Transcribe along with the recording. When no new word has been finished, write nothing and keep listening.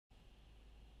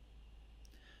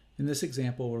In this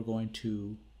example, we're going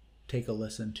to take a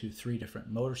listen to 3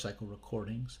 different motorcycle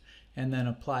recordings and then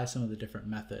apply some of the different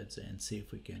methods and see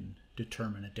if we can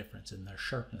determine a difference in their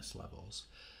sharpness levels.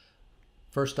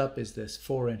 First up is this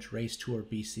 4-inch Race Tour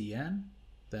BCN.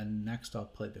 Then next I'll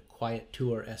play the Quiet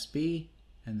Tour SB,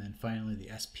 and then finally the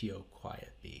SPO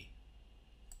Quiet B.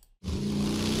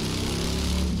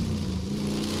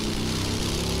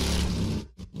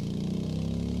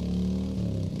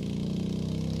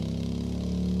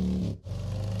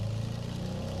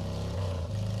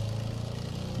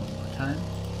 One more time.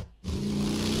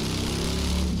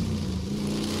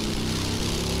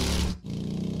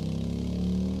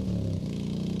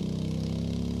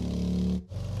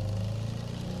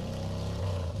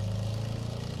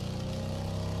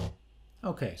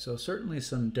 Okay, so certainly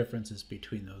some differences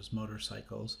between those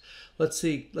motorcycles. Let's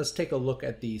take a look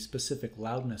at the specific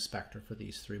loudness spectra for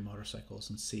these 3 motorcycles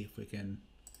and see if we can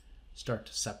start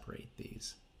to separate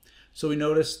these. So we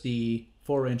notice the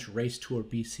 4-inch Race Tour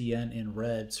BCN in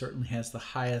red certainly has the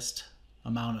highest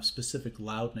amount of specific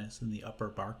loudness in the upper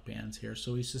bark bands here,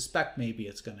 so we suspect maybe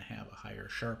it's going to have a higher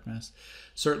sharpness.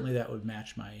 Certainly that would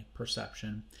match my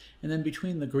perception. And then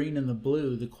between the green and the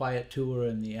blue, the Quiet Tour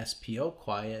and the SPO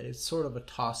Quiet, it's sort of a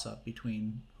toss-up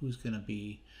between who's going to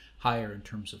be higher in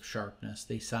terms of sharpness.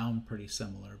 They sound pretty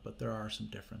similar, but there are some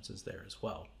differences there as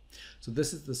well. So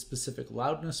this is the specific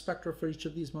loudness spectra for each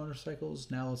of these motorcycles.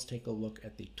 Now let's take a look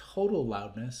at the total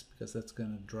loudness, because that's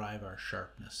going to drive our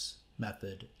sharpness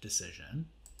method decision.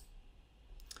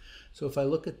 So if I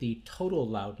look at the total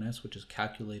loudness, which is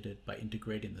calculated by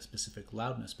integrating the specific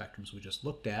loudness spectrums we just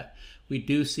looked at, we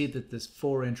do see that this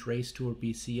 4-inch Race Tour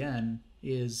BCN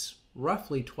is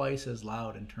roughly twice as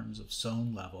loud in terms of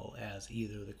zone level as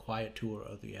either the Quiet Tour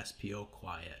or the SPO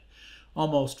Quiet.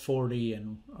 Almost 40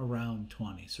 and around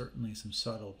 20. Certainly some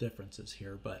subtle differences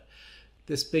here, but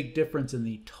this big difference in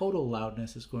the total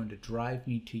loudness is going to drive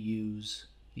me to use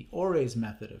the Ore's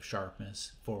method of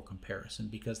sharpness for comparison,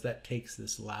 because that takes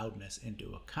this loudness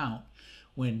into account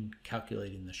when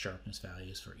calculating the sharpness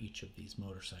values for each of these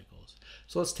motorcycles.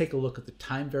 So let's take a look at the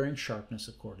time-varying sharpness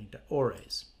according to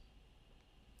Ore's.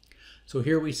 So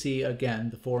here we see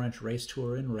again the 4-inch Race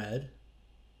Tour in red.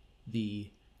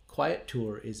 The Quiet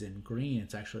Tour is in green.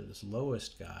 It's actually this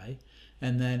lowest guy.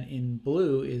 And then in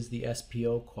blue is the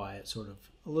SPO Quiet, sort of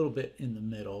a little bit in the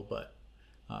middle, but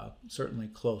certainly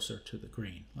closer to the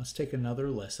green. Let's take another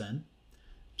listen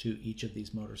to each of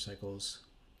these motorcycles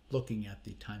looking at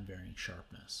the time-varying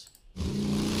sharpness.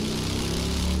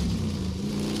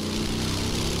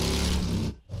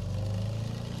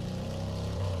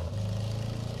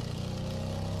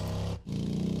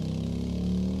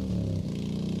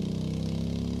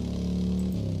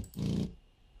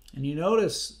 And you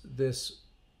notice this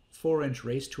 4-inch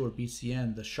Race Tour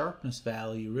BCN, the sharpness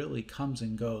value really comes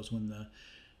and goes. When the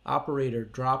operator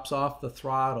drops off the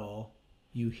throttle,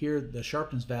 you hear the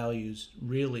sharpness values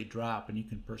really drop, and you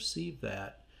can perceive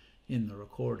that in the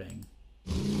recording.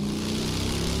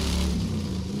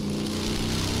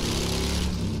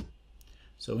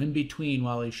 So in between,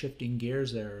 while he's shifting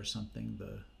gears there or something,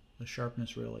 the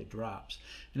sharpness really drops.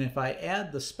 And if I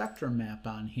add the spectrum map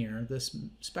on here, this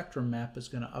spectrum map is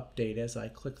going to update as I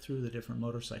click through the different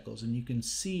motorcycles, and you can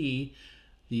see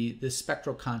the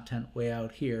spectral content way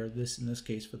out here. In this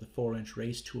case for the 4-inch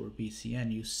Race Tour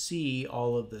BCN, you see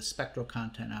all of the spectral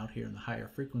content out here in the higher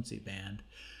frequency band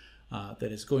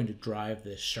that is going to drive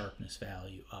this sharpness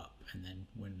value up, and then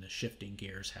when the shifting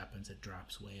gears happens, it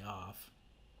drops way off.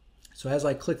 So as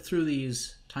I click through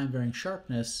these time-varying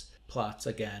sharpness plots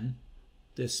again,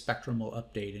 this spectrum will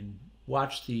update, and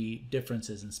watch the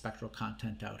differences in spectral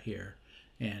content out here.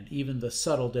 And even the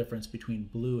subtle difference between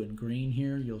blue and green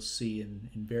here, you'll see in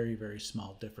very, very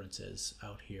small differences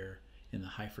out here in the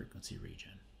high frequency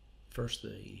region. First,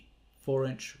 the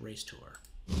 4-inch Race Tour.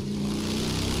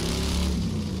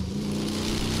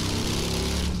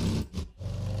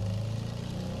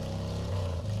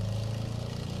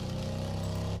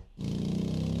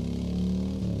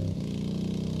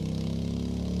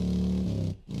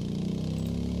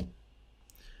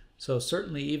 So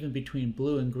certainly even between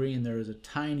blue and green, there is a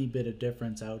tiny bit of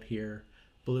difference out here.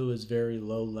 Blue is very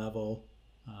low level,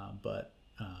 but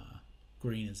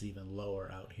green is even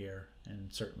lower out here,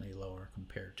 and certainly lower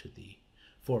compared to the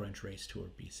 4-inch Race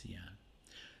Tour BCN.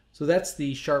 So that's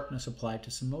the sharpness applied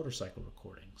to some motorcycle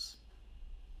recordings.